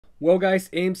Well guys,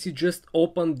 AMC just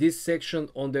opened this section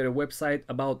on their website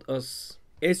about us.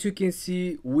 As you can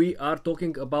see, we are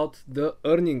talking about the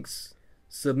earnings.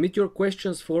 Submit your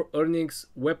questions for earnings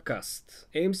webcast.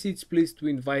 AMC is pleased to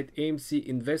invite AMC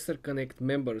Investor Connect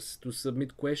members to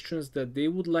submit questions that they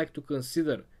would like to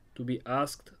consider to be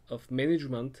asked of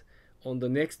management on the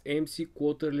next AMC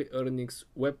quarterly earnings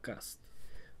webcast.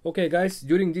 Okay guys,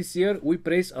 during this year we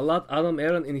praise a lot Adam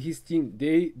Aaron and his team.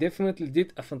 They definitely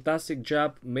did a fantastic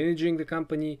job managing the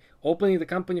company, opening the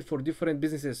company for different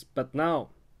businesses. But now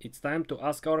it's time to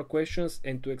ask our questions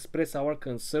and to express our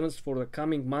concerns for the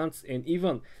coming months and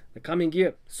even the coming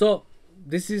year. So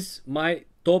this is my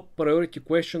top priority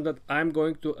question that I'm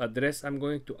going to address. I'm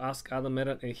going to ask Adam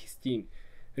Aaron and his team.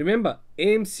 Remember,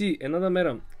 AMC and Adam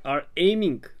Aaron are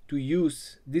aiming to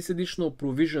use this additional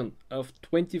provision of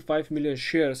 25 million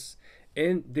shares,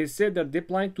 and they said that they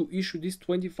plan to issue these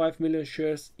 25 million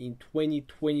shares in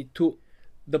 2022.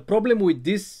 The problem with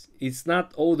this is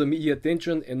not all the media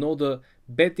attention and all the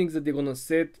bad things that they're gonna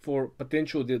set for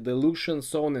potential dilution,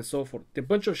 so on and so forth. The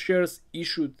bunch of shares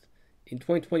issued in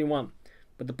 2021.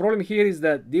 But the problem here is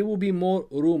that there will be more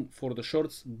room for the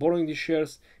shorts borrowing these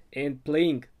shares and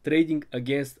trading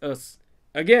against us.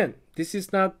 Again, this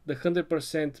is not the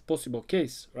 100% possible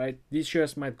case, right? These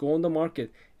shares might go on the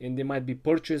market and they might be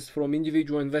purchased from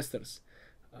individual investors.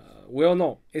 We all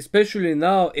know, especially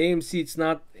now, AMC it's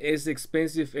not as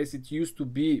expensive as it used to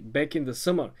be back in the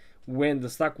summer when the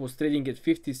stock was trading at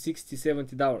 $50,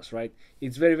 $60, $70, right?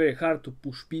 It's very hard to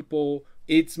push people.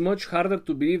 It's much harder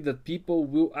to believe that people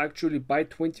will actually buy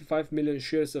 25 million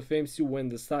shares of AMC when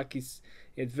the stock is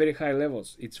at very high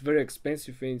levels. It's very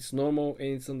expensive and it's normal and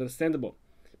it's understandable.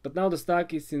 But now the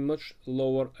stock is in much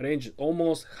lower range,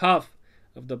 almost half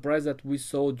of the price that we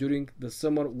saw during the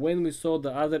summer when we saw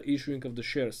the other issuing of the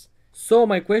shares. So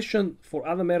my question for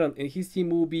Adam Aaron and his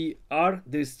team will be, are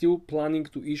they still planning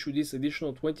to issue this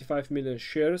additional 25 million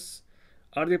shares?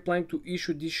 Are they planning to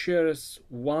issue these shares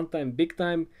one time, big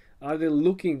time? Are they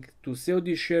looking to sell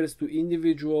these shares to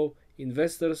individual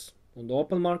investors on the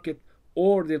open market?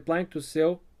 Or they're planning to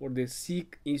sell, or they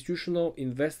seek institutional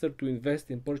investor to invest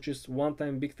and purchase one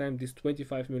time, big time, these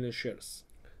 25 million shares?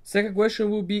 Second question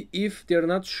will be if they're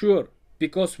not sure,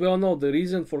 because we all know the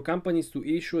reason for companies to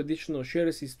issue additional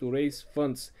shares is to raise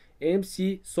funds.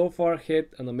 AMC so far had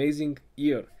an amazing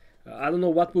year. I don't know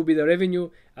what will be the revenue,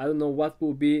 I don't know what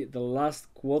will be the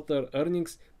last quarter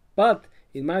earnings, but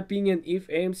in my opinion, if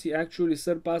AMC actually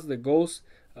surpassed the goals,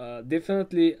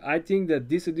 definitely I think that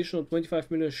this additional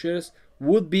 25 million shares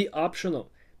would be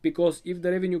optional, because if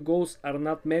the revenue goals are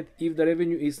not met, if the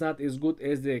revenue is not as good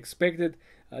as they expected,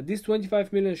 these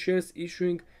 25 million shares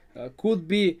issuing could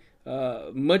be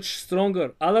much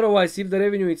stronger. Otherwise, if the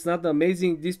revenue is not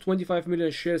amazing, these 25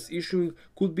 million shares issuing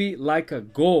could be like a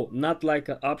goal, not like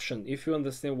an option, if you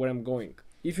understand where I'm going.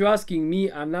 If you're asking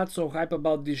me, I'm not so hype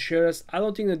about these shares. I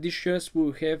don't think that these shares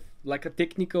will have like a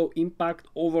technical impact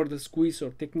over the squeeze or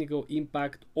technical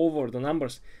impact over the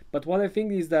numbers. But what I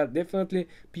think is that definitely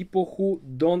people who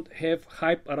don't have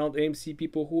hype around AMC,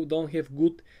 people who don't have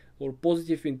good or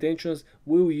positive intentions,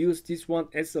 will use this one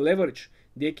as a leverage.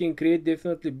 They can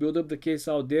definitely build up the case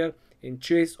out there and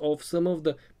chase off some of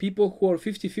the people who are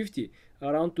 50-50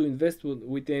 around to invest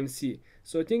with AMC.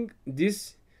 So I think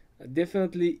this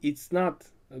definitely it's not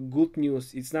good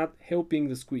news. It's not helping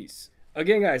the squeeze.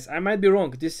 Again guys, I might be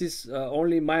wrong. This is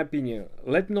only my opinion.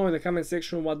 Let me know in the comment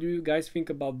section what do you guys think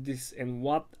about this and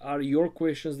what are your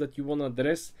questions that you want to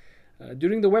address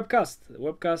during the webcast. The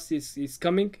webcast is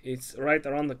coming. It's right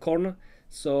around the corner.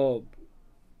 So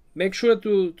make sure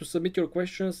to submit your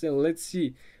questions and let's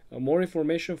see. More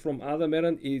information from Adam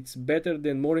Aaron, it's better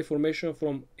than more information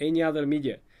from any other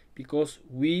media, because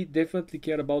we definitely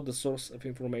care about the source of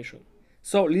information.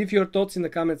 So leave your thoughts in the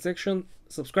comment section,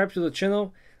 subscribe to the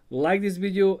channel, like this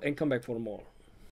video and come back for more.